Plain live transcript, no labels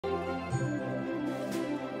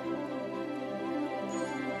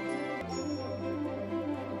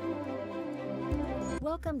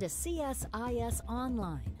Welcome to CSIS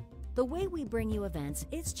Online. The way we bring you events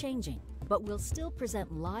is changing, but we'll still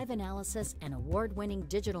present live analysis and award-winning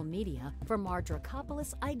digital media from our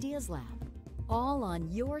Dracopolis Ideas Lab. All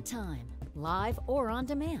on your time, live or on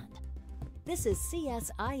demand. This is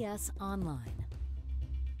CSIS Online.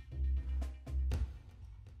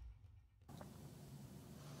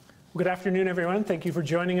 Good afternoon, everyone. Thank you for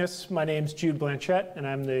joining us. My name's Jude Blanchette, and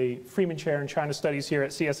I'm the Freeman Chair in China Studies here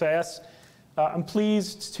at CSIS. I'm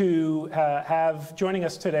pleased to have joining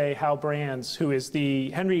us today Hal Brands, who is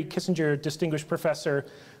the Henry Kissinger Distinguished Professor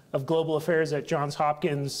of Global Affairs at Johns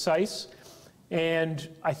Hopkins SAIS. And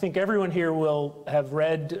I think everyone here will have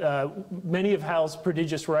read many of Hal's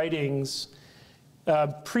prodigious writings.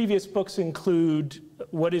 Previous books include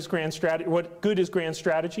What Good is Grand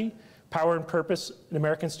Strategy? Power and Purpose in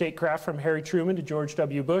American Statecraft from Harry Truman to George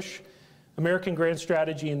W. Bush, American Grand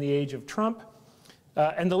Strategy in the Age of Trump,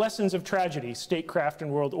 and The Lessons of Tragedy, Statecraft and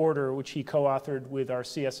World Order, which he co-authored with our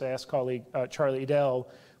CSIS colleague, Charlie Edel.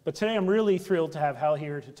 But today I'm really thrilled to have Hal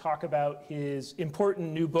here to talk about his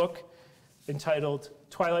important new book entitled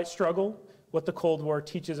Twilight Struggle, What the Cold War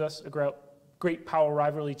Teaches Us About Great Power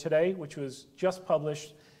Rivalry Today, which was just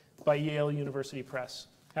published by Yale University Press.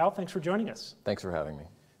 Hal, thanks for joining us. Thanks for having me.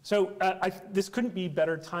 So this couldn't be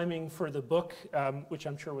better timing for the book, which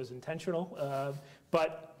I'm sure was intentional.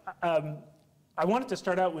 But I wanted to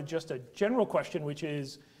start out with just a general question, which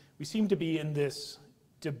is, we seem to be in this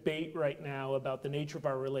debate right now about the nature of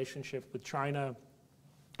our relationship with China,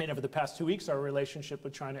 and over the past 2 weeks, our relationship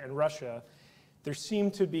with China and Russia. There seem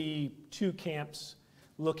to be two camps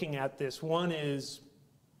looking at this. One is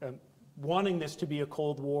wanting this to be a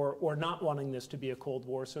Cold War or not wanting this to be a Cold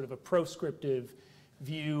War, sort of a proscriptive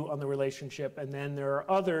view on the relationship. And then there are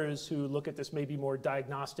others who look at this maybe more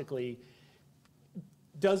diagnostically.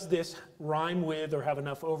 Does this rhyme with or have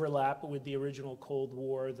enough overlap with the original Cold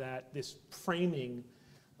War that this framing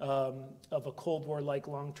of a Cold War-like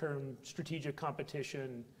long-term strategic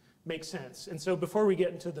competition makes sense? And so before we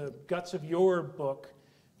get into the guts of your book,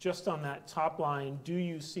 just on that top line, do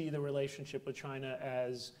you see the relationship with China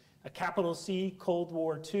as a capital C Cold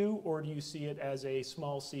War II, or do you see it as a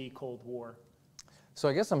small c Cold War? So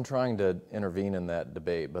I guess I'm trying to intervene in that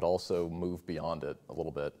debate, but also move beyond it a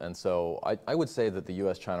little bit. And so I would say that the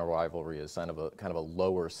U.S.-China rivalry is kind of a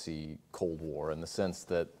lower C Cold War, in the sense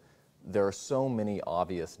that there are so many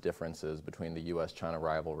obvious differences between the U.S.-China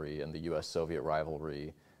rivalry and the U.S.-Soviet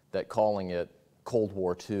rivalry that calling it Cold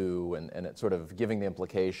War II and it sort of giving the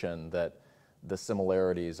implication that the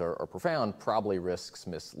similarities are profound probably risks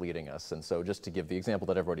misleading us. And so just to give the example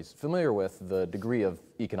that everybody's familiar with, the degree of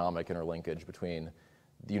economic interlinkage between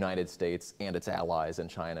the United States and its allies in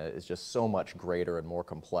China is just so much greater and more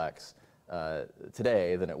complex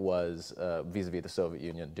today than it was vis-a-vis the Soviet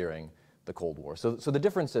Union during the Cold War. So the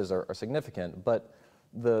differences are significant, but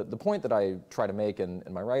the point that I try to make in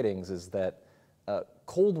my writings is that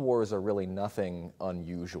Cold Wars are really nothing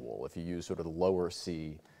unusual if you use sort of the lower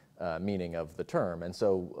C meaning of the term. And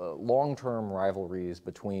so long-term rivalries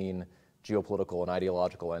between geopolitical and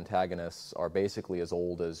ideological antagonists are basically as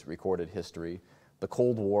old as recorded history. The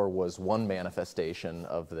Cold War was one manifestation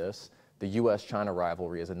of this. The U.S.-China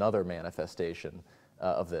rivalry is another manifestation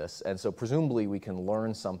of this. And so presumably we can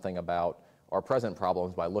learn something about our present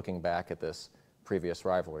problems by looking back at this previous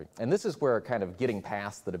rivalry. And this is where kind of getting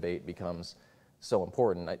past the debate becomes so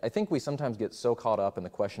important. I think we sometimes get so caught up in the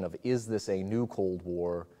question of, is this a new Cold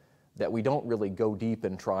War, that we don't really go deep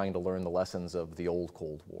in trying to learn the lessons of the old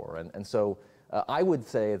Cold War. And so I would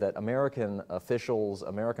say that American officials,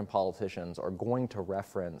 American politicians are going to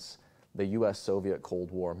reference the U.S.-Soviet Cold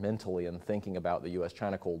War mentally in thinking about the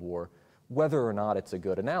U.S.-China Cold War, whether or not it's a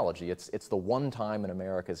good analogy. It's the one time in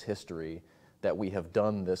America's history that we have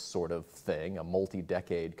done this sort of thing, a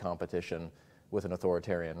multi-decade competition with an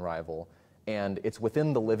authoritarian rival. And it's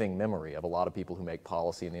within the living memory of a lot of people who make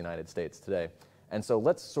policy in the United States today. And so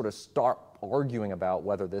let's sort of start arguing about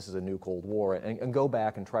whether this is a new Cold War and go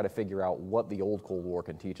back and try to figure out what the old Cold War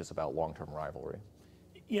can teach us about long-term rivalry.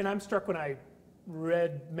 Ian, I'm struck when I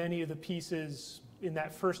read many of the pieces in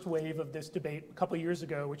that first wave of this debate a couple of years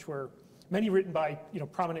ago, which were many written by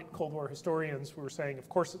prominent Cold War historians who were saying, of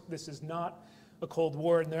course, this is not a Cold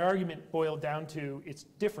War, and their argument boiled down to it's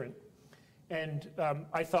different. And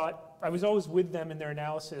I thought, I was always with them in their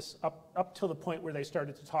analysis up till the point where they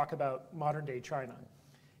started to talk about modern day China.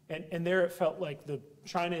 And there it felt like the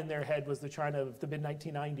China in their head was the China of the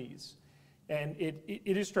mid-1990s. And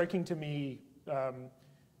it is striking to me,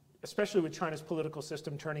 especially with China's political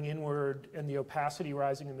system turning inward and the opacity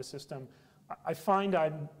rising in the system, I find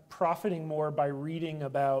I'm profiting more by reading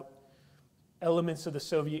about elements of the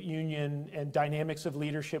Soviet Union and dynamics of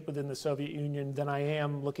leadership within the Soviet Union than I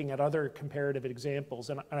am looking at other comparative examples.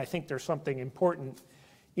 And I think there's something important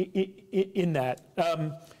in that.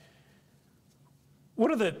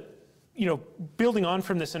 One of the, building on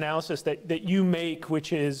from this analysis that you make,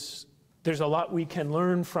 which is there's a lot we can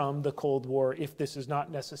learn from the Cold War if this is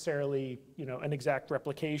not necessarily, an exact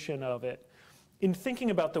replication of it. In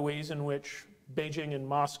thinking about the ways in which Beijing and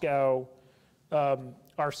Moscow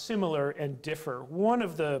are similar and differ, one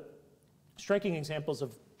of the striking examples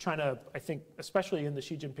of China, I think, especially in the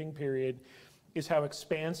Xi Jinping period, is how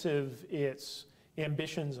expansive its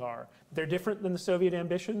ambitions are. They're different than the Soviet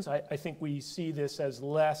ambitions. I think we see this as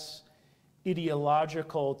less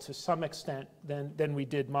ideological to some extent than we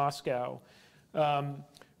did Moscow.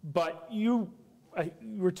 But you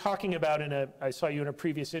were talking about I saw you in a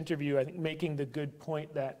previous interview, I think, making the good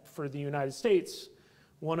point that for the United States,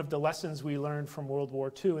 one of the lessons we learned from World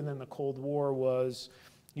War II and then the Cold War was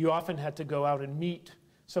you often had to go out and meet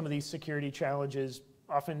some of these security challenges,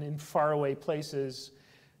 often in faraway places,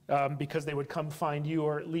 because they would come find you,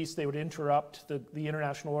 or at least they would interrupt the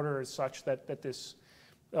international order as such that this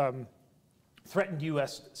threatened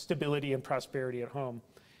U.S. stability and prosperity at home.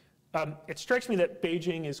 It strikes me that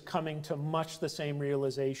Beijing is coming to much the same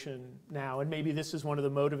realization now, and maybe this is one of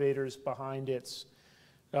the motivators behind its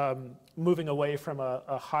moving away from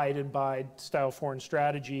a hide and bide style foreign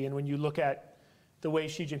strategy. And when you look at the way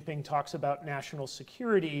Xi Jinping talks about national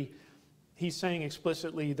security, he's saying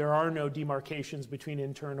explicitly there are no demarcations between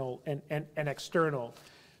internal and external.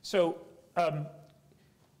 So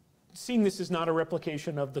seeing this is not a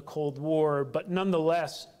replication of the Cold War, but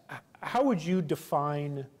nonetheless, how would you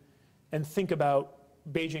define and think about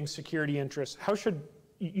Beijing's security interests? How should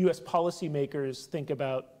U.S. policymakers think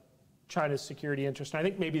about China's security interests? And I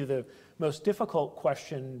think maybe the most difficult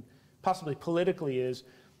question, possibly politically, is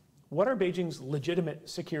what are Beijing's legitimate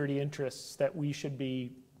security interests that we should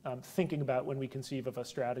be thinking about when we conceive of a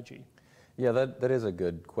strategy? Yeah, that is a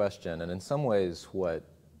good question. And in some ways, what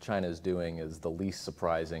China is doing is the least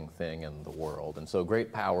surprising thing in the world. And so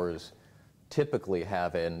great powers typically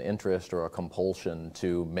have an interest or a compulsion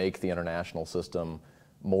to make the international system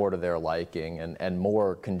more to their liking and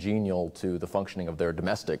more congenial to the functioning of their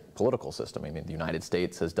domestic political system. I mean, the United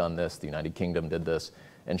States has done this, the United Kingdom did this,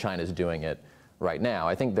 and China's doing it right now.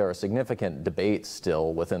 I think there are significant debates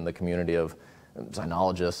still within the community of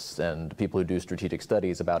sinologists and people who do strategic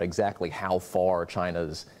studies about exactly how far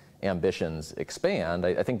China's ambitions expand.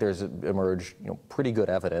 I think there's emerged pretty good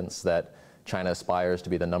evidence that China aspires to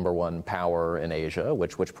be the #1 power in Asia,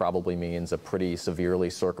 which probably means a pretty severely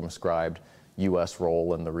circumscribed U.S.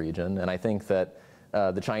 role in the region. And I think that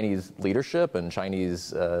the Chinese leadership and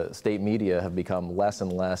Chinese state media have become less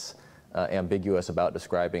and less ambiguous about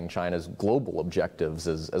describing China's global objectives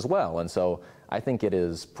as well. And so I think it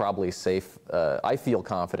is probably safe, I feel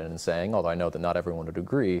confident in saying, although I know that not everyone would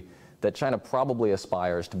agree, that China probably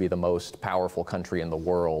aspires to be the most powerful country in the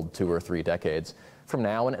world 2 or 3 decades from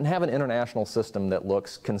now and have an international system that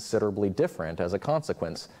looks considerably different as a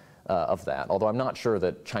consequence of that. Although I'm not sure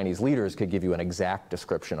that Chinese leaders could give you an exact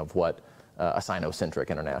description of what a Sino-centric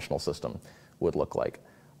international system would look like.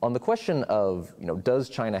 On the question of, does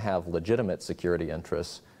China have legitimate security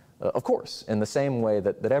interests? Of course, in the same way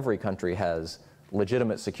that every country has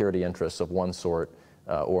legitimate security interests of one sort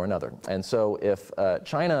or another. And so if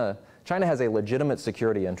China has a legitimate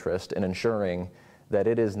security interest in ensuring that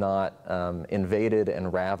it is not invaded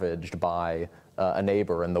and ravaged by a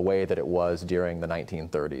neighbor in the way that it was during the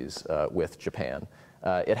 1930s with Japan.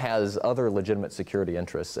 It has other legitimate security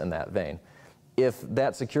interests in that vein. If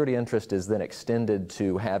that security interest is then extended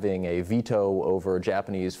to having a veto over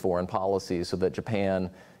Japanese foreign policy so that Japan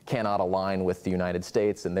cannot align with the United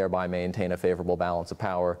States and thereby maintain a favorable balance of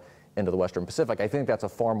power into the Western Pacific, I think that's a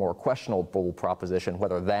far more questionable proposition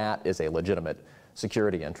whether that is a legitimate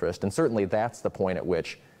security interest. And certainly that's the point at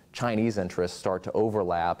which Chinese interests start to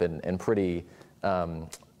overlap in pretty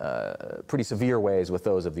severe ways with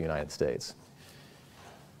those of the United States.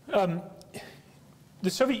 The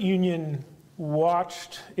Soviet Union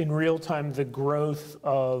watched in real time the growth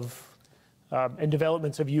of and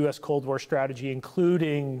developments of U.S. Cold War strategy,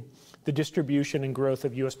 including the distribution and growth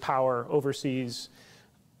of U.S. power overseas.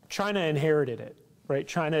 China inherited it, right?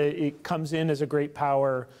 China, it comes in as a great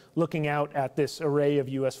power, looking out at this array of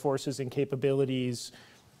U.S. forces and capabilities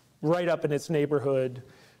right up in its neighborhood.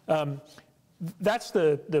 That's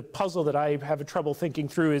the puzzle that I have trouble thinking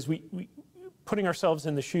through, is we putting ourselves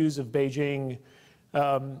in the shoes of Beijing.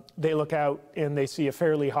 They look out and they see a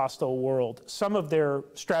fairly hostile world. Some of their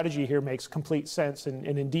strategy here makes complete sense, and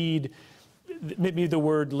indeed maybe the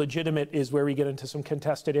word legitimate is where we get into some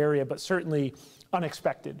contested area, but certainly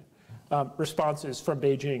unexpected responses from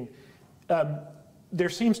Beijing. There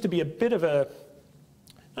seems to be a bit of a,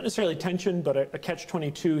 not necessarily tension, but a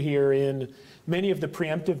catch-22 here in many of the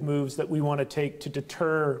preemptive moves that we want to take to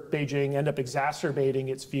deter Beijing end up exacerbating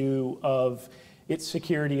its view of its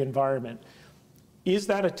security environment. Is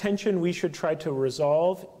that a tension we should try to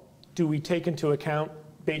resolve? Do we take into account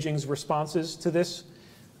Beijing's responses to this?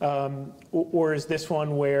 Or is this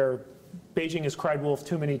one where Beijing has cried wolf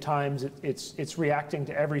too many times, it's reacting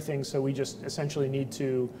to everything, so we just essentially need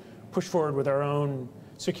to push forward with our own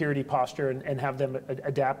security posture and have them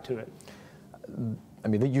adapt to it? I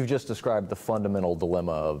mean, you've just described the fundamental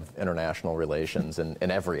dilemma of international relations in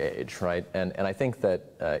every age, right? And I think that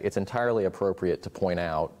it's entirely appropriate to point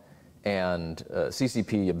out, and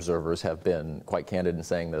CCP observers have been quite candid in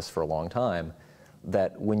saying this for a long time,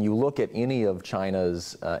 that when you look at any of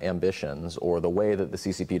China's ambitions or the way that the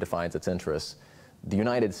CCP defines its interests, the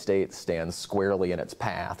United States stands squarely in its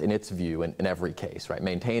path, in its view, in every case, right?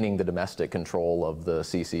 Maintaining the domestic control of the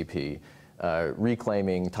CCP,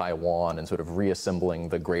 reclaiming Taiwan and sort of reassembling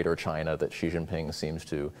the greater China that Xi Jinping seems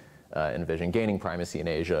to envision, gaining primacy in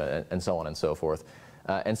Asia, and so on and so forth.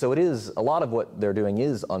 And so it is, a lot of what they're doing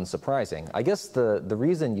is unsurprising. I guess the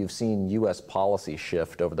reason you've seen U.S. policy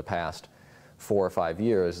shift over the past 4 or 5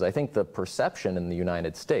 years is I think the perception in the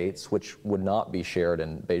United States, which would not be shared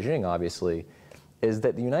in Beijing, obviously, is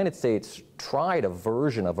that the United States tried a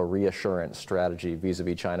version of a reassurance strategy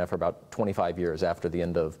vis-a-vis China for about 25 years after the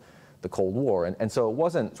end of the Cold War. And so it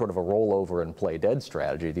wasn't sort of a rollover and play dead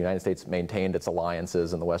strategy. The United States maintained its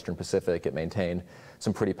alliances in the Western Pacific. It maintained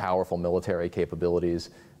some pretty powerful military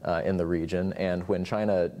capabilities in the region. And when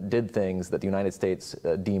China did things that the United States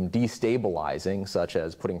deemed destabilizing, such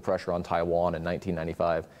as putting pressure on Taiwan in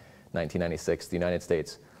 1995, 1996, the United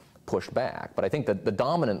States pushed back. But I think that the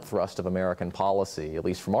dominant thrust of American policy, at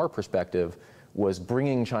least from our perspective, was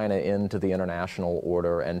bringing China into the international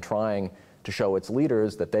order and trying to show its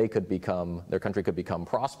leaders that they could become, their country could become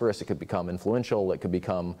prosperous, it could become influential, it could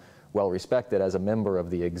become well respected as a member of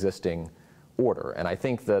the existing order. And I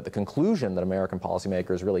think that the conclusion that American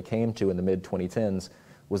policymakers really came to in the mid-2010s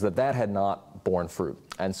was that that had not borne fruit.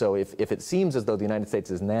 And so if it seems as though the United States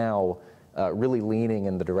is now really leaning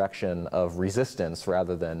in the direction of resistance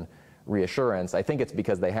rather than reassurance, I think it's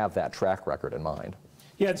because they have that track record in mind.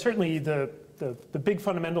 Yeah, and certainly the big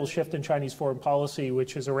fundamental shift in Chinese foreign policy,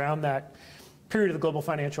 which is around that period of the global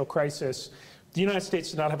financial crisis, the United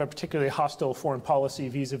States did not have a particularly hostile foreign policy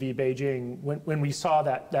vis-a-vis Beijing when we saw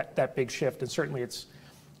that big shift. And certainly it's,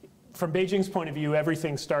 from Beijing's point of view,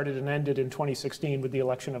 everything started and ended in 2016 with the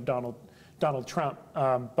election of Donald Trump.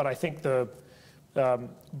 But I think the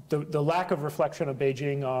lack of reflection of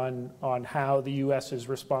Beijing on how the U.S. is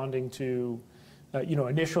responding to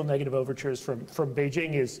initial negative overtures from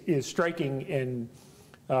Beijing is striking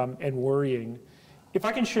and worrying. If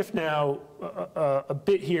I can shift now a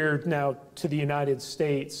bit here now to the United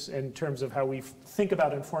States in terms of how we think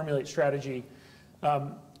about and formulate strategy,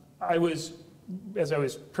 as I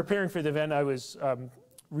was preparing for the event, I was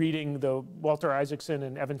reading the Walter Isaacson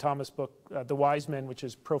and Evan Thomas book, The Wise Men, which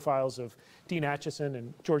is profiles of Dean Acheson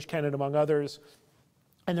and George Kennan, among others.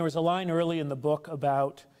 And there was a line early in the book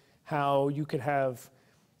about how you could have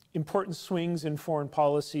important swings in foreign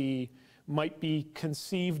policy might be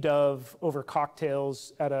conceived of over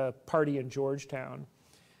cocktails at a party in Georgetown.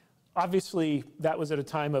 Obviously, that was at a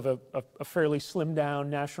time of a fairly slimmed down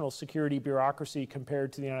national security bureaucracy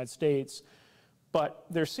compared to the United States. But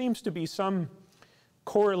there seems to be some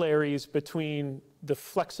corollaries between the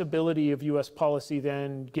flexibility of U.S. policy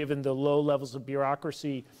then, given the low levels of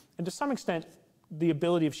bureaucracy, and to some extent, the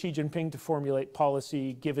ability of Xi Jinping to formulate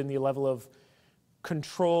policy, given the level of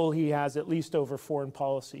control he has, at least over foreign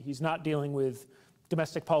policy. He's not dealing with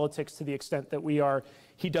domestic politics to the extent that we are.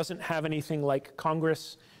 He doesn't have anything like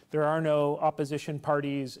Congress. There are no opposition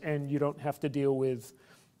parties, and you don't have to deal with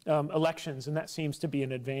elections, and that seems to be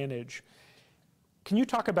an advantage. Can you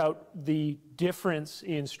talk about the difference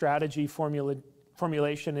in strategy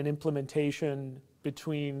formulation and implementation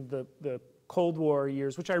between the Cold War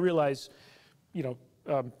years, which I realize,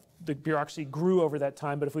 the bureaucracy grew over that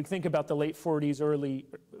time, but if we think about the late 40s, early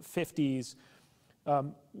 50s,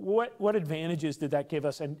 what advantages did that give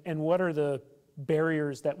us, and what are the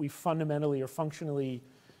barriers that we fundamentally or functionally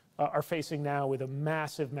are facing now with a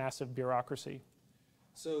massive, massive bureaucracy?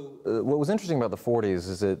 So what was interesting about the 40s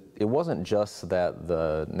is it wasn't just that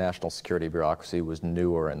the national security bureaucracy was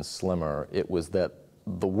newer and slimmer, it was that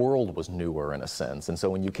the world was newer in a sense. And so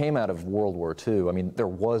when you came out of World War II, I mean, there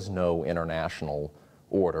was no international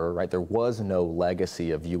order, right? There was no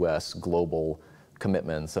legacy of U.S. global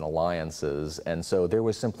commitments and alliances, and so there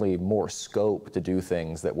was simply more scope to do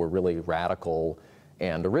things that were really radical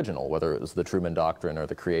and original, whether it was the Truman Doctrine or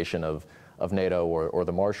the creation of NATO or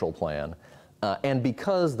the Marshall Plan. And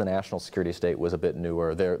because the national security state was a bit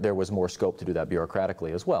newer, there was more scope to do that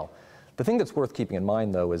bureaucratically as well. The thing that's worth keeping in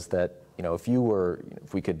mind, though, is that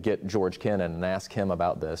if we could get George Kennan and ask him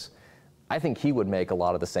about this, I think he would make a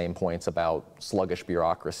lot of the same points about sluggish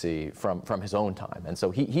bureaucracy from his own time. And so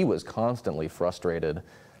he was constantly frustrated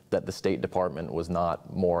that the State Department was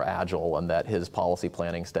not more agile and that his policy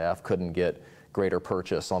planning staff couldn't get greater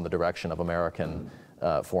purchase on the direction of American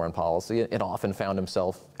foreign policy. It often found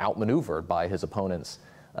himself outmaneuvered by his opponents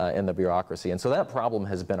in the bureaucracy. And so that problem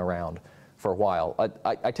has been around for a while.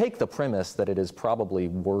 I take the premise that it is probably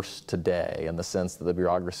worse today in the sense that the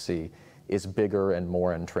bureaucracy is bigger and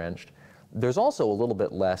more entrenched. There's also a little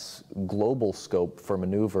bit less global scope for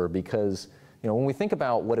maneuver because, when we think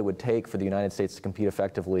about what it would take for the United States to compete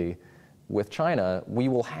effectively with China, we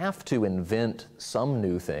will have to invent some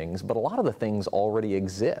new things, but a lot of the things already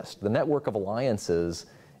exist. The network of alliances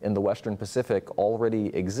in the Western Pacific already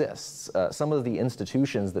exists. Some of the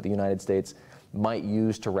institutions that the United States might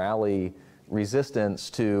use to rally resistance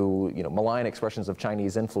to malign expressions of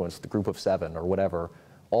Chinese influence, the Group of Seven or whatever,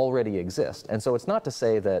 already exist. And so it's not to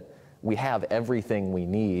say that we have everything we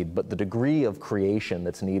need, but the degree of creation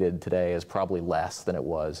that's needed today is probably less than it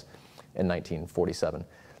was in 1947.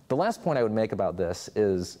 The last point I would make about this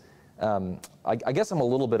is, I guess I'm a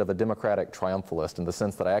little bit of a democratic triumphalist in the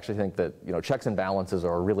sense that I actually think that checks and balances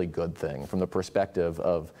are a really good thing from the perspective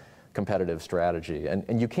of competitive strategy.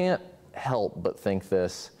 And you can't help but think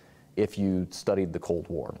this if you studied the Cold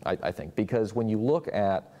War, I think, because when you look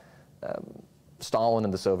at Stalin in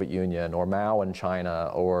the Soviet Union or Mao in China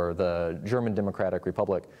or the German Democratic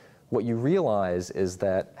Republic, what you realize is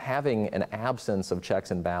that having an absence of checks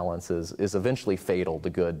and balances is eventually fatal to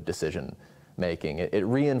good decision making. It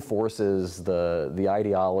reinforces the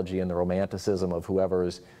ideology and the romanticism of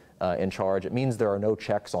whoever's in charge. It means there are no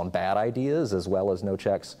checks on bad ideas as well as no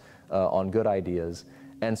checks on good ideas.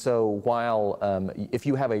 And so while if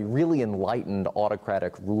you have a really enlightened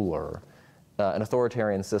autocratic ruler, an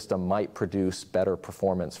authoritarian system might produce better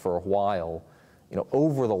performance for a while,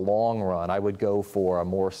 over the long run, I would go for a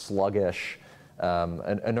more sluggish,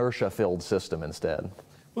 an inertia-filled system instead.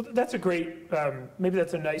 Well, that's a great, maybe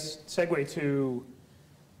that's a nice segue to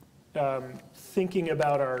thinking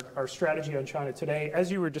about our strategy on China today.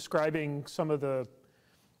 As you were describing some of the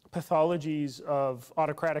pathologies of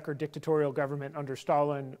autocratic or dictatorial government under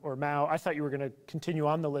Stalin or Mao, I thought you were going to continue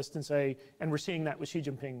on the list and say, and we're seeing that with Xi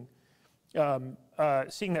Jinping,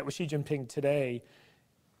 today.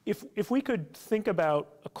 If we could think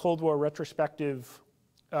about a Cold War retrospective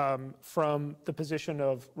from the position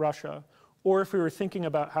of Russia, or if we were thinking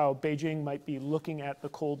about how Beijing might be looking at the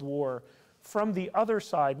Cold War from the other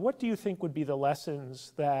side, what do you think would be the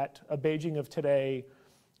lessons that a Beijing of today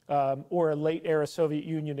or a late-era Soviet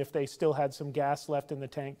Union, if they still had some gas left in the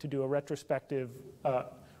tank to do a retrospective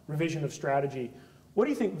revision of strategy, what do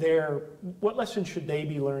you think what lessons should they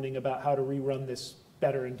be learning about how to rerun this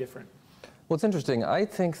better and different? Well, it's interesting. I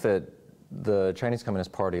think that the Chinese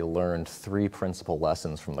Communist Party learned three principal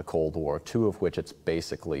lessons from the Cold War, two of which it's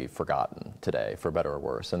basically forgotten today, for better or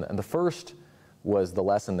worse. And the first was the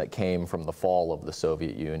lesson that came from the fall of the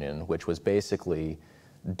Soviet Union, which was basically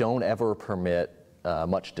don't ever permit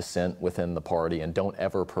much dissent within the party and don't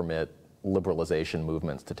ever permit liberalization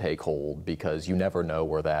movements to take hold because you never know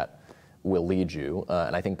where that will lead you.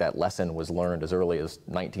 And I think that lesson was learned as early as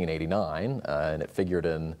 1989, and it figured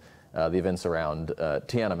in the events around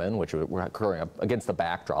Tiananmen, which were occurring against the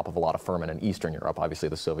backdrop of a lot of ferment in Eastern Europe. Obviously,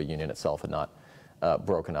 the Soviet Union itself had not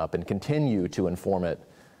broken up, and continue to inform it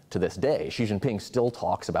to this day. Xi Jinping still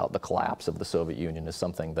talks about the collapse of the Soviet Union as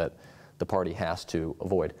something that the party has to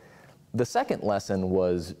avoid. The second lesson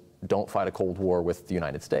was don't fight a Cold War with the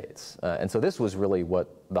United States. And so this was really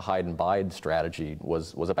what the hide and bide strategy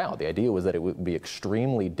was about. The idea was that it would be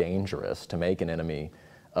extremely dangerous to make an enemy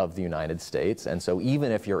of the United States. And so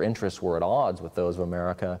even if your interests were at odds with those of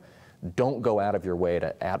America, don't go out of your way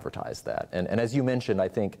to advertise that. And as you mentioned, I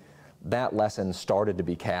think that lesson started to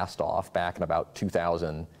be cast off back in about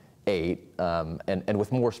 2008, and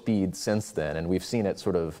with more speed since then. And we've seen it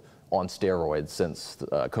sort of on steroids since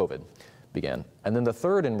COVID began. And then the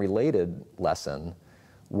third and related lesson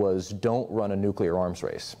was don't run a nuclear arms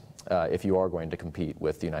race if you are going to compete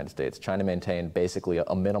with the United States. China maintained basically a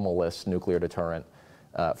minimalist nuclear deterrent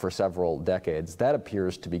for several decades. That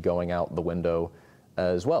appears to be going out the window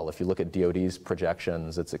as well. If you look at DoD's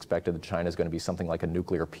projections, it's expected that China is going to be something like a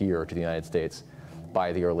nuclear peer to the United States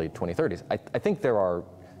by the early 2030s. I think there are,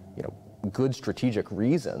 good strategic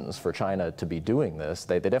reasons for China to be doing this.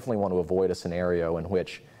 They definitely want to avoid a scenario in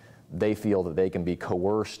which they feel that they can be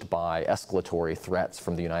coerced by escalatory threats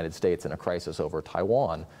from the United States in a crisis over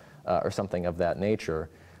Taiwan or something of that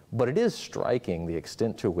nature. But it is striking the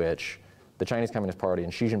extent to which the Chinese Communist Party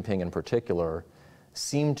and Xi Jinping in particular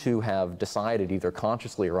seem to have decided, either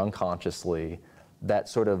consciously or unconsciously, that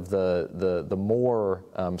sort of the more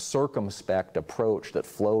circumspect approach that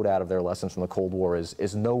flowed out of their lessons from the Cold War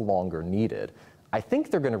is no longer needed. I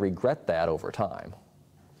think they're going to regret that over time.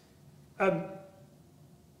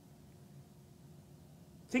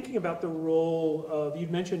 Thinking about the role of,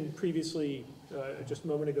 you'd mentioned previously, just a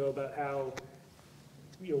moment ago, about how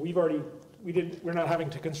we're not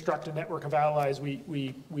having to construct a network of allies.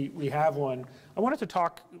 We have one. I wanted to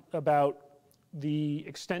talk about the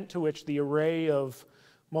extent to which the array of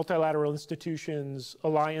multilateral institutions,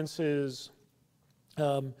 alliances,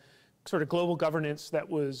 sort of global governance that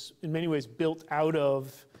was in many ways built out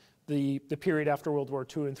of the period after World War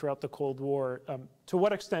II and throughout the Cold War, to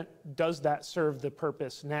what extent does that serve the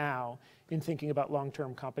purpose now in thinking about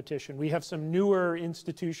long-term competition? We have some newer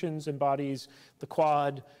institutions and bodies, the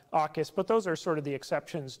Quad, AUKUS, but those are sort of the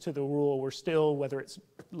exceptions to the rule. We're still, whether it's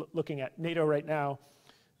looking at NATO right now,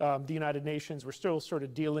 the United Nations, we're still sort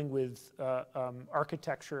of dealing with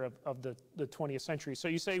architecture of the 20th century. So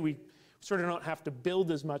you say we sort of don't have to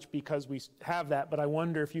build as much because we have that, but I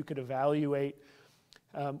wonder if you could evaluate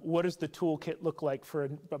what does the toolkit look like for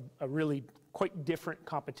a really quite different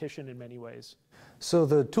competition in many ways? So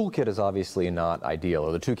the toolkit is obviously not ideal,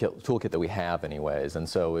 or the toolkit that we have anyways. And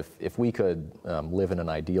so if we could live in an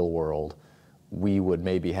ideal world, we would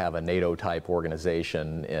maybe have a NATO-type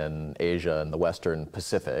organization in Asia and the Western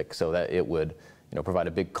Pacific so that it would provide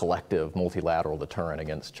a big collective multilateral deterrent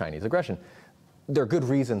against Chinese aggression. There are good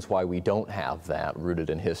reasons why we don't have that rooted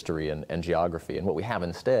in history and geography. And what we have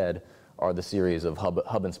instead are the series of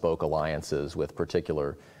hub and spoke alliances with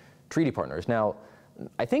particular treaty partners. Now,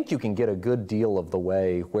 I think you can get a good deal of the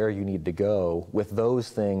way where you need to go with those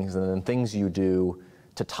things and then things you do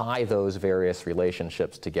to tie those various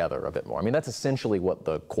relationships together a bit more. I mean, that's essentially what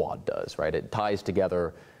the Quad does, right? It ties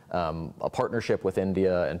together a partnership with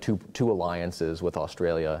India and two alliances with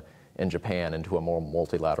Australia and Japan into a more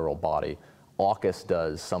multilateral body. AUKUS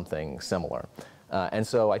does something similar. And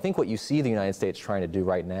so I think what you see the United States trying to do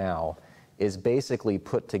right now is basically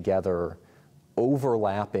put together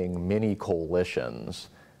overlapping mini coalitions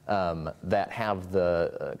that have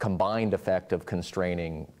the combined effect of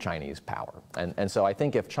constraining Chinese power. And so I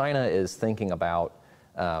think if China is thinking about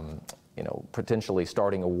potentially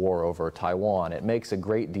starting a war over Taiwan, it makes a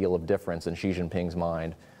great deal of difference in Xi Jinping's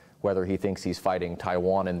mind whether he thinks he's fighting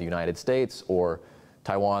Taiwan in the United States or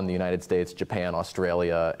Taiwan, the United States, Japan,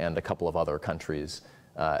 Australia, and a couple of other countries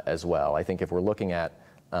as well. I think if we're looking at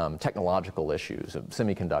technological issues, of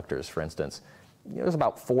semiconductors, for instance, there's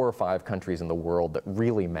about 4 or 5 countries in the world that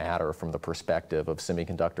really matter from the perspective of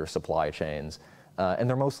semiconductor supply chains, and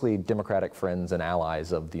they're mostly democratic friends and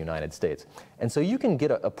allies of the United States. And so you can get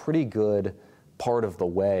a pretty good part of the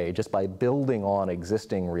way just by building on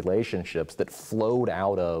existing relationships that flowed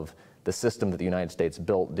out of the system that the United States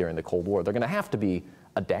built during the Cold War. They're going to have to be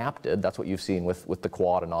adapted. That's what you've seen with the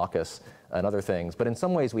Quad and AUKUS and other things. But in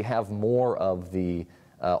some ways, we have more of the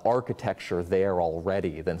architecture there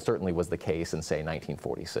already than certainly was the case in, say,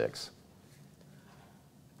 1946.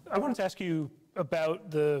 I wanted to ask you about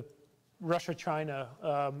the Russia-China.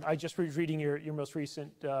 I just was reading your most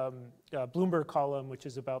recent Bloomberg column, which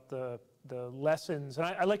is about the lessons. And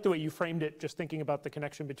I like the way you framed it, just thinking about the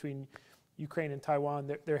connection between Ukraine and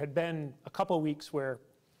Taiwan. There had been a couple of weeks where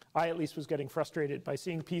I at least was getting frustrated by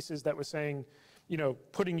seeing pieces that were saying,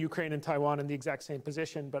 putting Ukraine and Taiwan in the exact same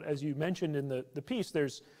position. But as you mentioned in the piece,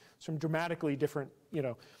 there's some dramatically different,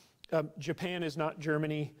 Japan is not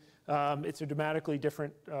Germany. It's a dramatically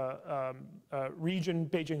different region.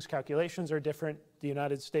 Beijing's calculations are different. The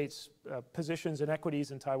United States positions and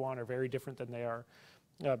equities in Taiwan are very different than they are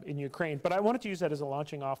in Ukraine. But I wanted to use that as a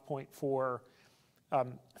launching off point for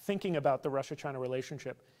thinking about the Russia-China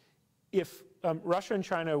relationship. If Russia and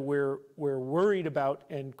China were worried about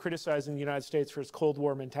and criticizing the United States for its Cold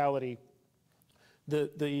War mentality,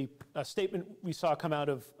 the statement we saw come out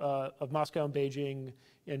of Moscow and Beijing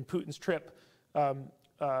in Putin's trip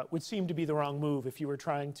would seem to be the wrong move if you were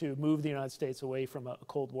trying to move the United States away from a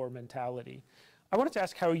Cold War mentality. I wanted to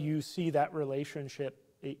ask how you see that relationship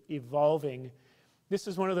evolving. This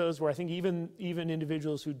is one of those where I think even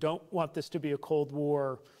individuals who don't want this to be a Cold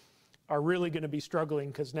War are really going to be struggling,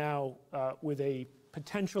 because now with a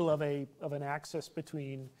potential of an axis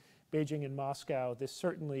between Beijing and Moscow, this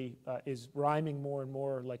certainly is rhyming more and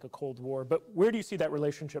more like a Cold War. But where do you see that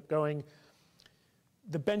relationship going?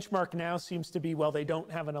 The benchmark now seems to be, well, they don't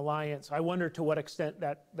have an alliance. I wonder to what extent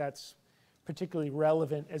that's particularly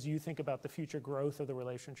relevant as you think about the future growth of the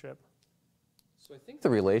relationship. So I think the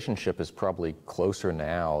relationship is probably closer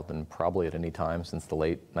now than probably at any time since the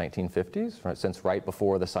late 1950s, right? Since right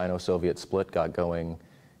before the Sino-Soviet split got going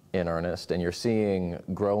in earnest. And you're seeing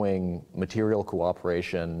growing material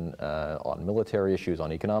cooperation on military issues,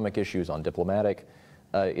 on economic issues, on diplomatic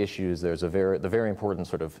issues. There's the very important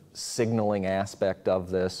sort of signaling aspect of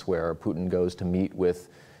this, where Putin goes to meet with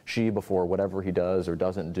Xi before whatever he does or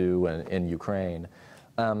doesn't do in Ukraine.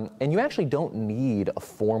 And you actually don't need a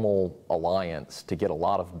formal alliance to get a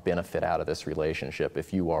lot of benefit out of this relationship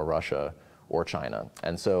if you are Russia or China.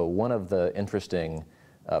 And so one of the interesting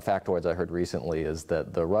factoids I heard recently is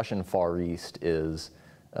that the Russian Far East is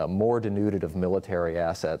more denuded of military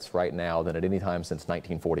assets right now than at any time since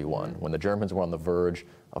 1941, when the Germans were on the verge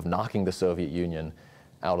of knocking the Soviet Union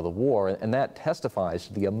out of the war. And that testifies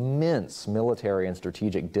to the immense military and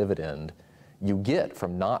strategic dividend you get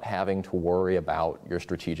from not having to worry about your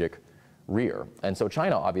strategic rear. And so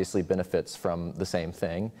China obviously benefits from the same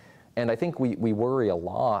thing. And I think we worry a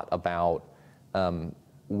lot about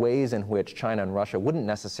ways in which China and Russia wouldn't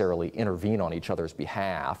necessarily intervene on each other's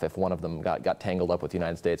behalf if one of them got tangled up with the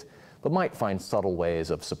United States, but might find subtle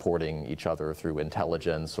ways of supporting each other through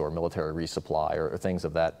intelligence or military resupply or things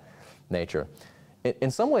of that nature.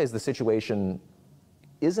 In some ways, the situation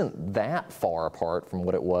isn't that far apart from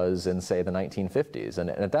what it was in, say, the 1950s.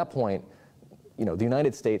 And at that point, you know, the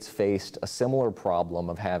United States faced a similar problem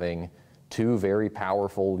of having two very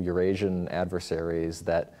powerful Eurasian adversaries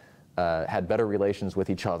that had better relations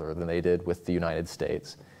with each other than they did with the United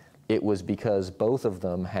States. It was because both of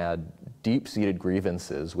them had deep-seated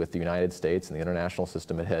grievances with the United States and the international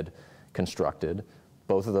system it had constructed.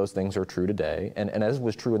 Both of those things are true today. And as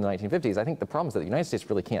was true in the 1950s, I think the problem is that the United States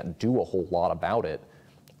really can't do a whole lot about it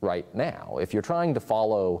right now. If you're trying to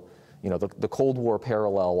follow, you know, the Cold War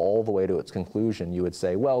parallel all the way to its conclusion, you would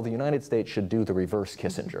say, well, the United States should do the reverse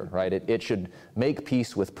Kissinger, right? It should make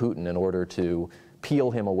peace with Putin in order to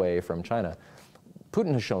peel him away from China.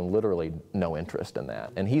 Putin has shown literally no interest in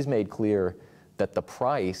that. And he's made clear that the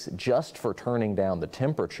price just for turning down the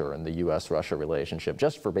temperature in the US-Russia relationship,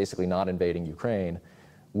 just for basically not invading Ukraine,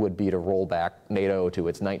 would be to roll back NATO to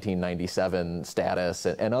its 1997 status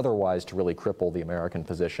and otherwise to really cripple the American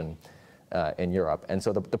position in Europe. And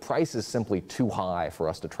so the price is simply too high for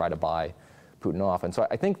us to try to buy Putin off. And so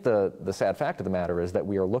I think the sad fact of the matter is that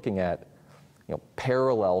we are looking at, you know,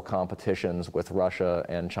 parallel competitions with Russia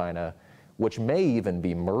and China, which may even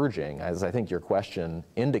be merging, as I think your question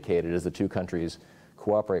indicated, as the two countries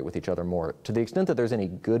cooperate with each other more. To the extent that there's any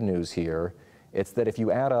good news here, it's that if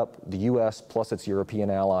you add up the US plus its European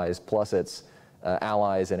allies plus its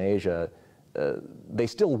allies in Asia, they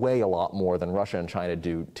still weigh a lot more than Russia and China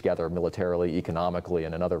do together militarily, economically,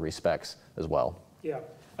 and in other respects as well. Yeah.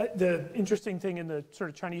 The interesting thing in the sort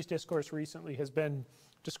of Chinese discourse recently has been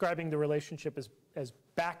describing the relationship as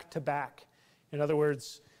back-to-back. In other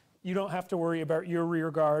words, you don't have to worry about your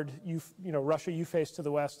rear guard. You know, Russia you face to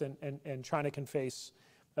the west, and China can face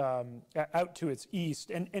out to its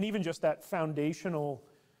east. And even just that foundational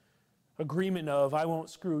agreement of I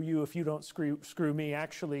won't screw you if you don't screw me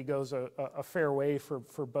actually goes a fair way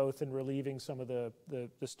for both in relieving some of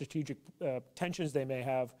the strategic tensions they may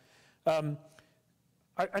have.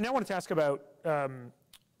 I now wanted to ask about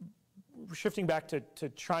shifting back to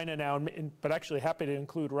China now, but actually happy to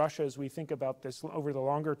include Russia as we think about this over the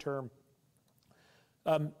longer term.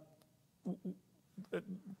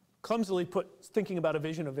 Clumsily put, thinking about a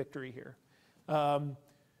vision of victory here.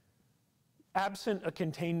 Absent a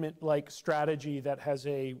containment-like strategy that has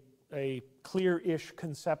a clear-ish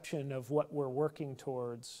conception of what we're working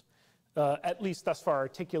towards, at least thus far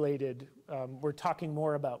articulated, we're talking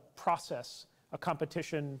more about process, a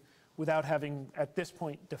competition without having, at this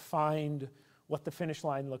point, defined what the finish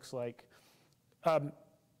line looks like.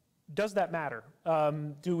 Does that matter?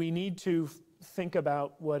 Do we need to think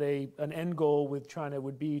about what an end goal with China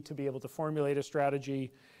would be to be able to formulate a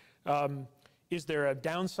strategy? Is there a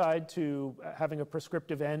downside to having a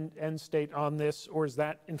prescriptive end state on this, or is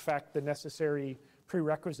that, in fact, the necessary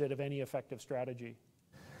prerequisite of any effective strategy?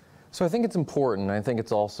 So I think it's important. I think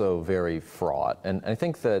it's also very fraught. And I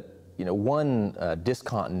think that, you know, one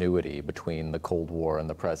discontinuity between the Cold War and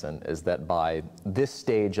the present is that by this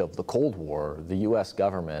stage of the Cold War, the US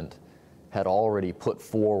government had already put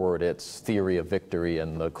forward its theory of victory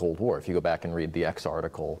in the Cold War. If you go back and read the X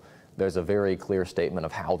article, there's a very clear statement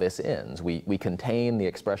of how this ends. We contain the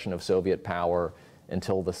expression of Soviet power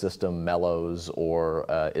until the system mellows or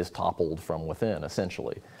is toppled from within,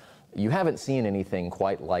 essentially. You haven't seen anything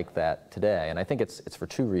quite like that today, and I think it's for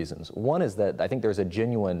two reasons. One is that I think there's a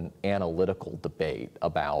genuine analytical debate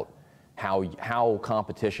about how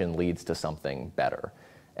competition leads to something better.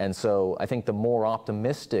 And so I think the more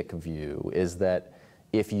optimistic view is that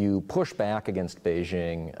if you push back against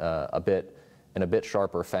Beijing in a bit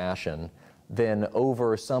sharper fashion, then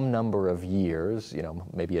over some number of years,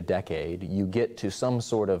 maybe a decade, you get to some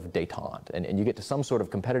sort of détente, and you get to some sort of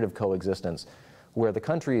competitive coexistence where the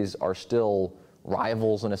countries are still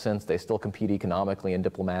rivals in a sense. They still compete economically and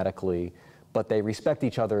diplomatically, but they respect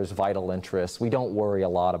each other's vital interests. We don't worry a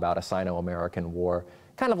lot about a Sino-American war,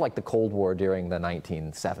 kind of like the Cold War during the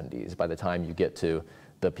 1970s by the time you get to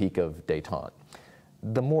the peak of détente.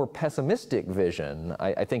 The more pessimistic vision,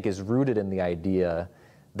 I think, is rooted in the idea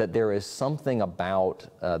that there is something about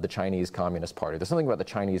the Chinese Communist Party, there's something about the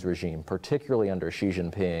Chinese regime, particularly under Xi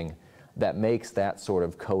Jinping, that makes that sort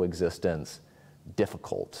of coexistence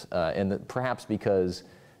difficult, and perhaps because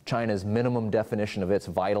China's minimum definition of its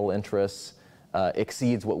vital interests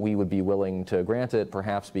exceeds what we would be willing to grant it,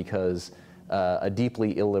 perhaps because a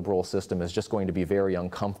deeply illiberal system is just going to be very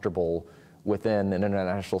uncomfortable within an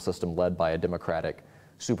international system led by a democratic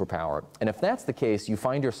superpower. And if that's the case, you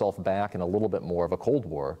find yourself back in a little bit more of a Cold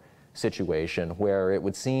War situation where it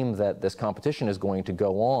would seem that this competition is going to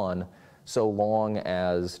go on so long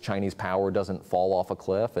as Chinese power doesn't fall off a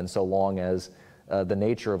cliff and so long as the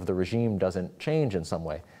nature of the regime doesn't change in some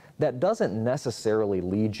way. That doesn't necessarily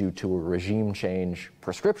lead you to a regime change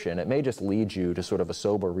prescription. It may just lead you to sort of a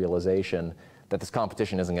sober realization that this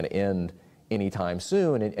competition isn't going to end anytime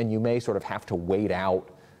soon, and you may sort of have to wait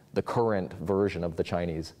out the current version of the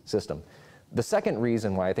Chinese system. The second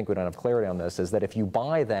reason why I think we don't have clarity on this is that if you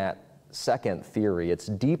buy that second theory, it's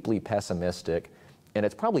deeply pessimistic, and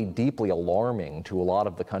it's probably deeply alarming to a lot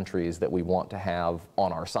of the countries that we want to have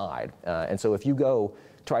on our side. And so if you go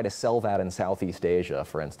try to sell that in Southeast Asia,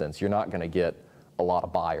 for instance, you're not going to get a lot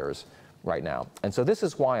of buyers right now. And so this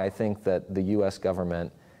is why I think that the US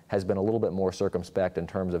government has been a little bit more circumspect in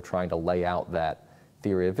terms of trying to lay out that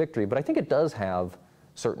theory of victory. But I think it does have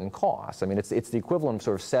certain costs. I mean, it's the equivalent of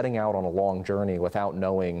sort of setting out on a long journey without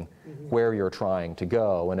knowing where you're trying to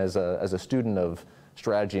go. And as a student of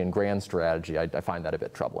strategy and grand strategy, I find that a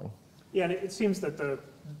bit troubling. Yeah, and it seems that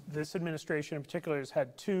this administration in particular has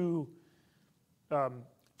had two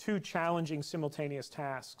challenging simultaneous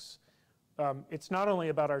tasks. It's not only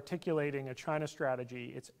about articulating a China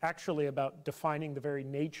strategy, it's actually about defining the very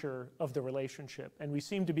nature of the relationship. And we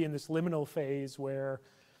seem to be in this liminal phase where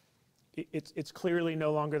it's clearly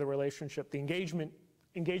no longer the relationship. The engagement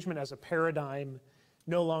as a paradigm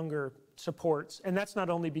no longer supports, and that's not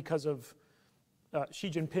only because of Xi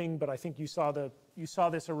Jinping, but I think you saw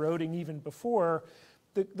this eroding even before.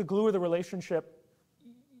 The glue of the relationship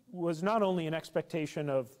was not only an expectation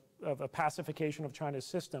of a pacification of China's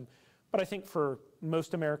system, but I think for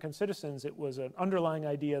most American citizens, it was an underlying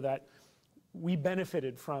idea that we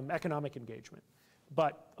benefited from economic engagement.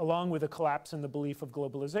 But along with a collapse in the belief of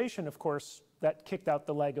globalization, of course, that kicked out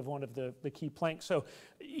the leg of one of the key planks. So,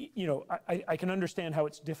 I can understand how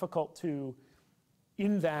it's difficult to,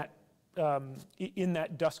 in that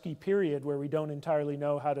dusky period where we don't entirely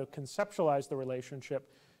know how to conceptualize the relationship,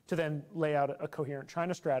 to then lay out a coherent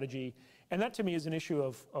China strategy. And that to me is an issue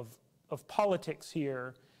of politics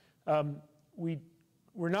here.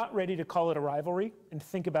 We're not ready to call it a rivalry and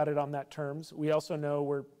think about it on that terms. We also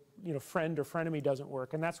know friend or frenemy doesn't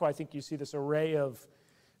work. And that's why I think you see this array of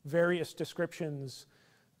various descriptions,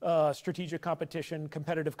 strategic competition,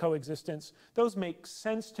 competitive coexistence. Those make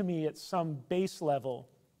sense to me at some base level.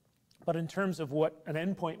 But in terms of what an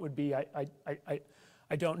endpoint would be,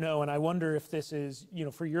 I don't know. And I wonder if this is,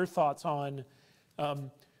 for your thoughts on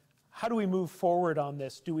how do we move forward on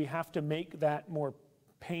this? Do we have to make that more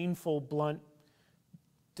painful, blunt,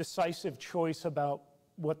 decisive choice about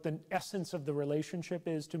what the essence of the relationship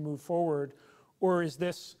is to move forward? Or is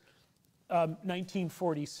this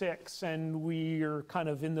 1946 and we are kind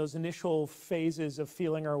of in those initial phases of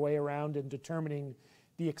feeling our way around and determining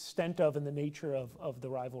the extent of and the nature of the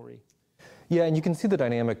rivalry? Yeah, and you can see the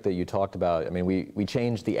dynamic that you talked about. I mean, we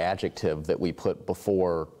changed the adjective that we put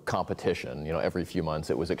before competition. Every few months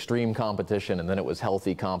it was extreme competition, and then it was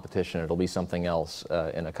healthy competition. It'll be something else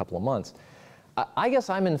in a couple of months. I guess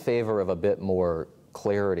I'm in favor of a bit more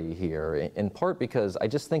clarity here, in part because I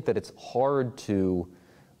just think that it's hard to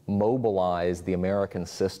mobilize the American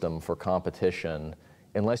system for competition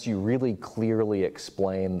unless you really clearly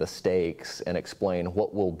explain the stakes and explain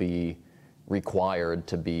what will be required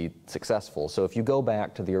to be successful. So if you go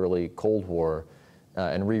back to the early Cold War,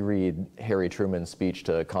 and reread Harry Truman's speech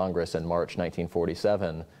to Congress in March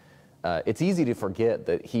 1947, it's easy to forget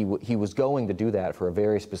that he was going to do that for a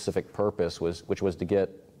very specific purpose, which was to get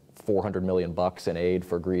 $400 million in aid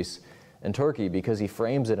for Greece and Turkey, because he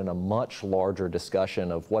frames it in a much larger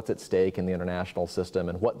discussion of what's at stake in the international system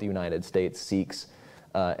and what the United States seeks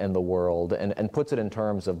in the world, and puts it in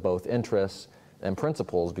terms of both interests and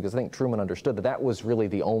principles, because I think Truman understood that that was really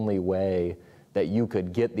the only way that you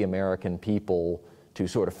could get the American people to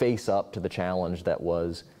sort of face up to the challenge that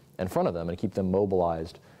was in front of them and keep them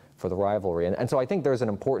mobilized for the rivalry. And so I think there's an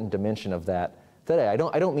important dimension of that today. I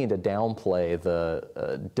don't mean to downplay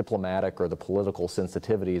the diplomatic or the political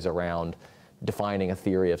sensitivities around defining a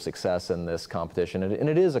theory of success in this competition. And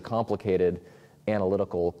it is a complicated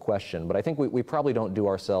analytical question, but I think we probably don't do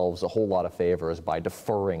ourselves a whole lot of favors by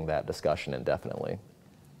deferring that discussion indefinitely.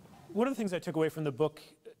 One of the things I took away from the book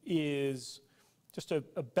is just a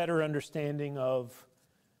better understanding of,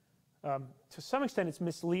 to some extent it's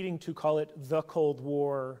misleading to call it the Cold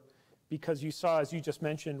War, because you saw, as you just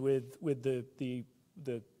mentioned, with the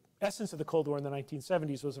essence of the Cold War in the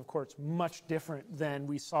 1970s was, of course, much different than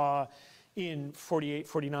we saw in 48,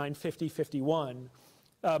 49, 50, 51.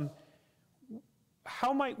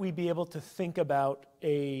 How might we be able to think about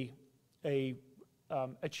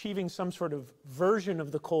achieving some sort of version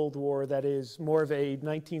of the Cold War that is more of a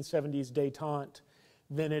 1970s détente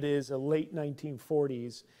than it is a late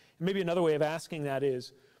 1940s? And maybe another way of asking that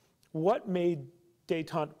is, what made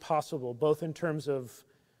détente possible, both in terms of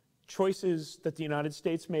choices that the United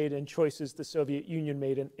States made and choices the Soviet Union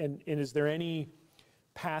made, and is there any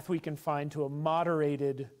path we can find to a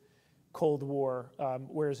moderated Cold War,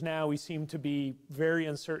 whereas now we seem to be very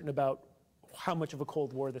uncertain about how much of a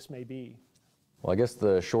Cold War this may be? Well, I guess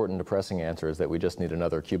the short and depressing answer is that we just need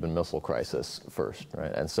another Cuban Missile Crisis first,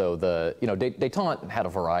 right? And so détente had a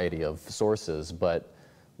variety of sources, but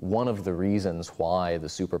one of the reasons why the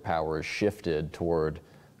superpowers shifted toward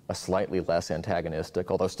a slightly less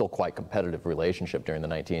antagonistic, although still quite competitive relationship during the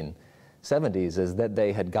 1970s is that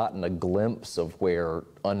they had gotten a glimpse of where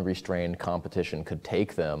unrestrained competition could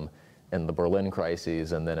take them in the Berlin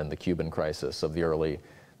crises and then in the Cuban crisis of the early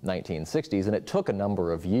 1960s. And it took a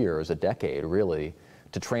number of years, a decade really,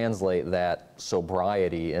 to translate that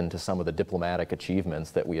sobriety into some of the diplomatic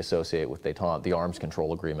achievements that we associate with détente, the arms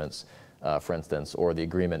control agreements, for instance, or the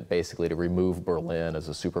agreement basically to remove Berlin as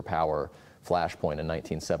a superpower flashpoint in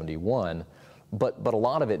 1971. But a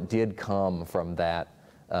lot of it did come from that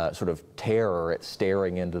sort of terror at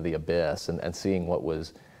staring into the abyss and seeing what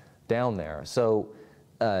was down there. So,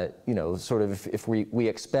 sort of if we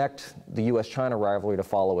expect the U.S.-China rivalry to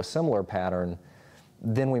follow a similar pattern,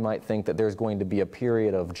 then we might think that there's going to be a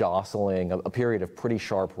period of jostling, a period of pretty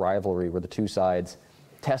sharp rivalry where the two sides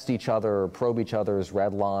test each other, probe each other's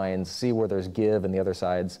red lines, see where there's give in the other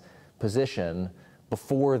side's position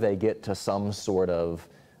before they get to some sort of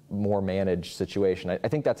more managed situation. I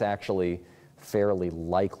think that's actually fairly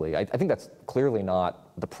likely. I think that's clearly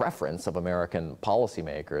not the preference of American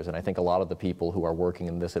policymakers, and I think a lot of the people who are working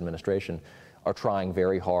in this administration are trying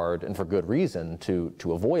very hard, and for good reason, to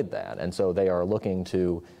avoid that. And so they are looking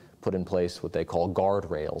to put in place what they call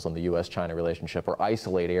guardrails on the U.S.-China relationship, or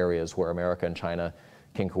isolate areas where America and China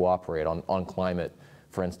can cooperate on climate,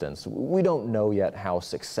 for instance. We don't know yet how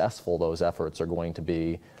successful those efforts are going to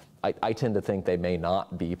be. I tend to think they may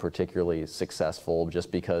not be particularly successful,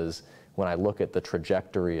 just because when I look at the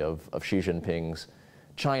trajectory of Xi Jinping's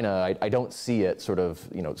China, I don't see it sort of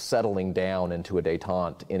settling down into a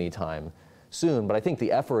détente anytime soon. But I think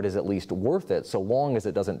the effort is at least worth it, so long as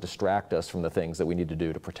it doesn't distract us from the things that we need to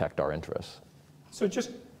do to protect our interests. So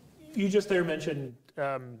you just there mentioned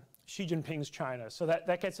Xi Jinping's China. So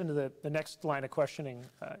that gets into the next line of questioning.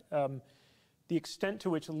 The extent to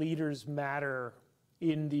which leaders matter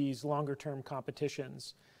in these longer-term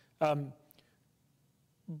competitions.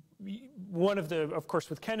 One of of course,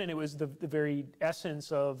 with Kennan, it was the very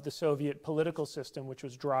essence of the Soviet political system, which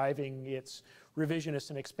was driving its revisionist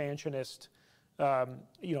and expansionist,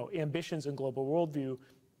 ambitions and global worldview.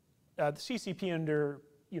 The CCP under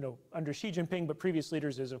Xi Jinping, but previous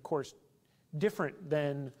leaders, is of course different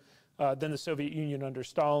than the Soviet Union under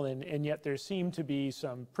Stalin, and yet there seem to be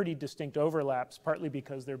some pretty distinct overlaps, partly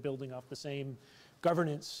because they're building off the same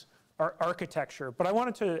governance architecture. But I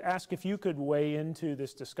wanted to ask if you could weigh into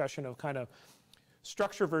this discussion of kind of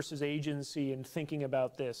structure versus agency and thinking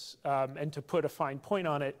about this, and to put a fine point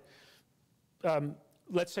on it.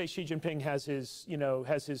 Let's say Xi Jinping has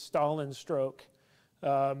his Stalin stroke,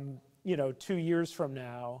 2 years from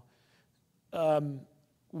now.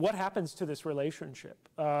 What happens to this relationship?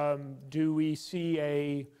 Do we see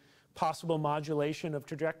a possible modulation of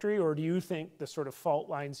trajectory, or do you think the sort of fault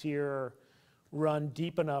lines here run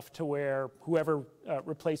deep enough to where whoever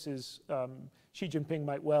replaces Xi Jinping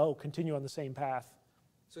might well continue on the same path?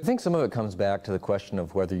 I think some of it comes back to the question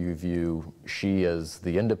of whether you view Xi as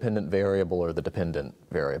the independent variable or the dependent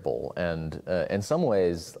variable. And in some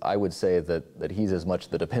ways, I would say that he's as much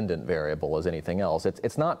the dependent variable as anything else.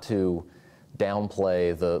 It's not to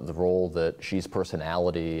downplay the role that Xi's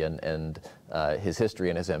personality and his history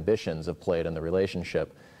and his ambitions have played in the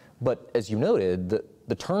relationship. But as you noted,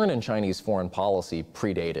 the turn in Chinese foreign policy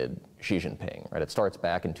predated Xi Jinping, right? It starts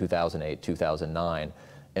back in 2008, 2009.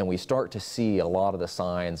 And we start to see a lot of the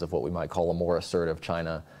signs of what we might call a more assertive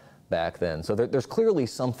China back then. So there's clearly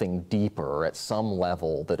something deeper at some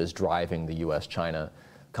level that is driving the US-China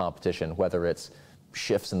competition, whether it's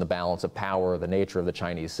shifts in the balance of power, the nature of the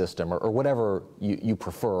Chinese system, or whatever you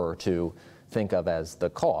prefer to think of as the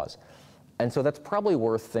cause. And so that's probably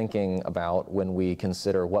worth thinking about when we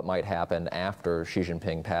consider what might happen after Xi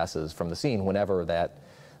Jinping passes from the scene, whenever that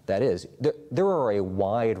is. There are a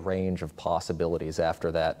wide range of possibilities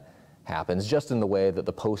after that happens, just in the way that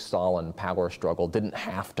the post-Stalin power struggle didn't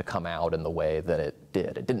have to come out in the way that it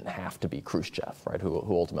did. It didn't have to be Khrushchev, right, who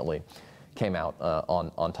ultimately came out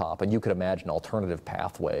on top. And you could imagine alternative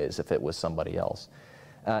pathways if it was somebody else.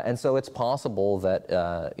 And so it's possible that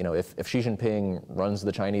if Xi Jinping runs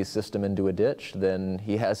the Chinese system into a ditch, then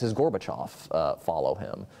he has his Gorbachev follow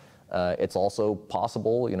him. It's also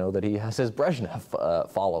possible, that he has his Brezhnev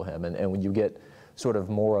follow him, and when you get sort of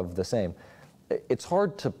more of the same. It's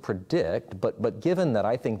hard to predict, but given that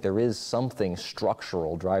I think there is something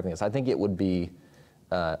structural driving this, I think it would be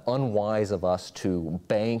unwise of us to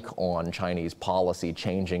bank on Chinese policy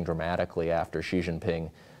changing dramatically after Xi Jinping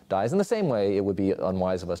dies. In the same way, it would be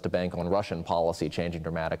unwise of us to bank on Russian policy changing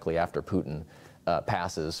dramatically after Putin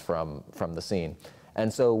passes from the scene.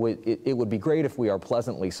 And so it would be great if we are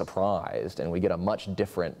pleasantly surprised and we get a much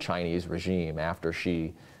different Chinese regime after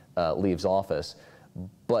Xi leaves office.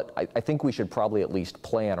 But I think we should probably at least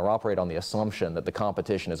plan or operate on the assumption that the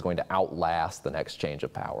competition is going to outlast the next change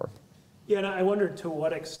of power. Yeah, and I wonder to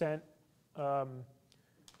what extent,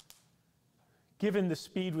 given the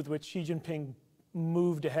speed with which Xi Jinping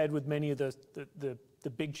moved ahead with many of the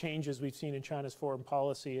big changes we've seen in China's foreign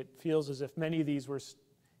policy, it feels as if many of these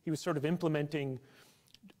he was sort of implementing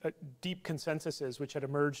deep consensuses which had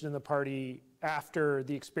emerged in the party after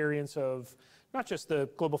the experience of not just the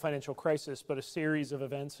global financial crisis, but a series of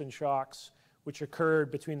events and shocks which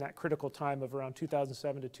occurred between that critical time of around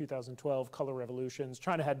 2007 to 2012, color revolutions.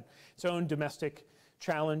 China had its own domestic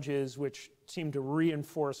challenges which seemed to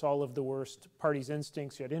reinforce all of the worst party's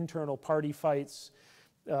instincts. You had internal party fights.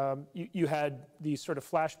 You had these sort of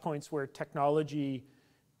flashpoints where technology,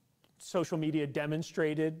 social media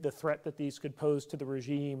demonstrated the threat that these could pose to the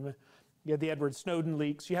regime. You had the Edward Snowden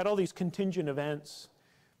leaks. You had all these contingent events.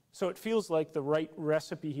 So it feels like the right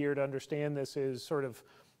recipe here to understand this is sort of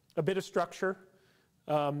a bit of structure,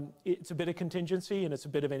 it's a bit of contingency, and it's a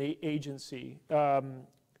bit of an agency. And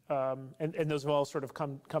those have all sort of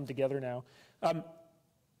come together now.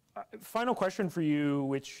 Final question for you,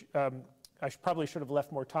 which I probably should have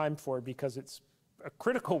left more time for because it's a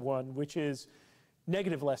critical one, which is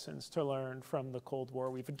negative lessons to learn from the Cold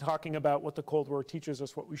War. We've been talking about what the Cold War teaches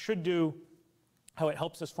us, what we should do, how it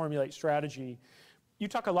helps us formulate strategy. You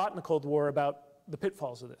talk a lot in the Cold War about the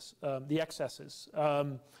pitfalls of this, the excesses.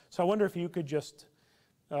 So I wonder if you could just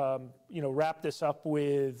wrap this up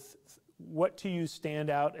with what to you stand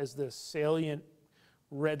out as the salient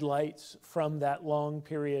red lights from that long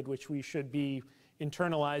period which we should be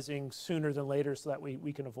internalizing sooner than later so that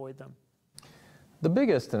we can avoid them. The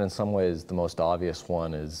biggest and in some ways the most obvious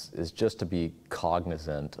one is just to be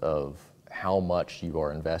cognizant of how much you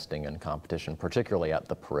are investing in competition, particularly at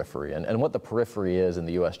the periphery. And what the periphery is in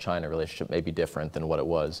the US-China relationship may be different than what it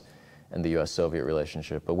was in the US-Soviet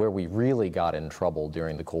relationship. But where we really got in trouble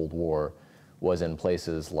during the Cold War was in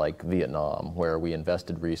places like Vietnam, where we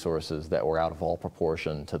invested resources that were out of all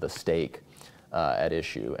proportion to the stake at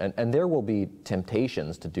issue. And there will be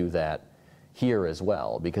temptations to do that here as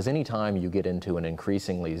well, because anytime you get into an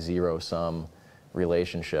increasingly zero-sum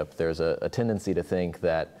relationship, there's a tendency to think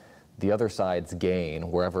that the other side's gain,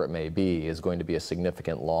 wherever it may be, is going to be a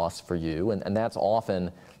significant loss for you. And that's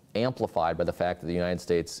often amplified by the fact that the United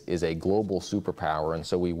States is a global superpower, and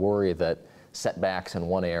so we worry that setbacks in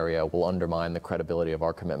one area will undermine the credibility of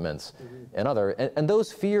our commitments in other. And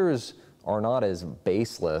those fears are not as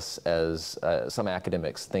baseless as some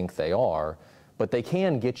academics think they are, but they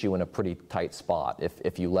can get you in a pretty tight spot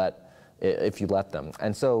if you let them.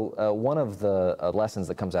 And so one of the lessons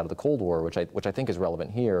that comes out of the Cold War, which I think is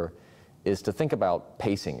relevant here, is to think about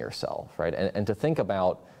pacing yourself, right? And to think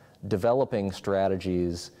about developing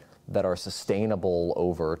strategies that are sustainable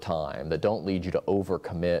over time, that don't lead you to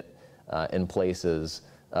overcommit in places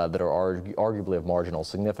that are arguably of marginal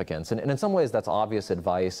significance. And in some ways, that's obvious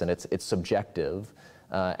advice, and it's subjective,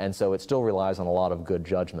 and so it still relies on a lot of good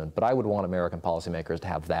judgment. But I would want American policymakers to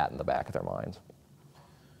have that in the back of their minds.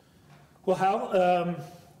 Well, Hal,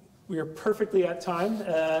 we are perfectly at time,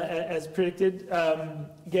 as predicted.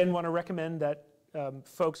 Again, want to recommend that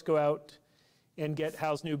folks go out and get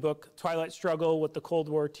Hal's new book, Twilight Struggle, What the Cold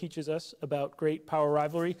War Teaches Us About Great Power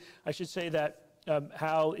Rivalry. I should say that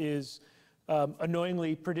Hal is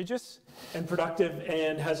annoyingly prodigious and productive,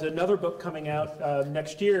 and has another book coming out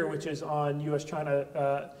next year, which is on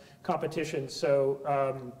U.S.-China competition. So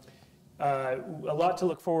a lot to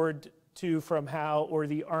look forward to from Hal, or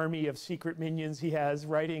the army of secret minions he has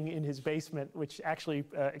writing in his basement, which actually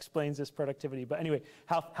explains this productivity. But anyway,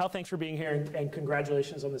 Hal, thanks for being here, and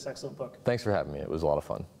congratulations on this excellent book. Thanks for having me. It was a lot of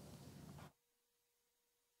fun.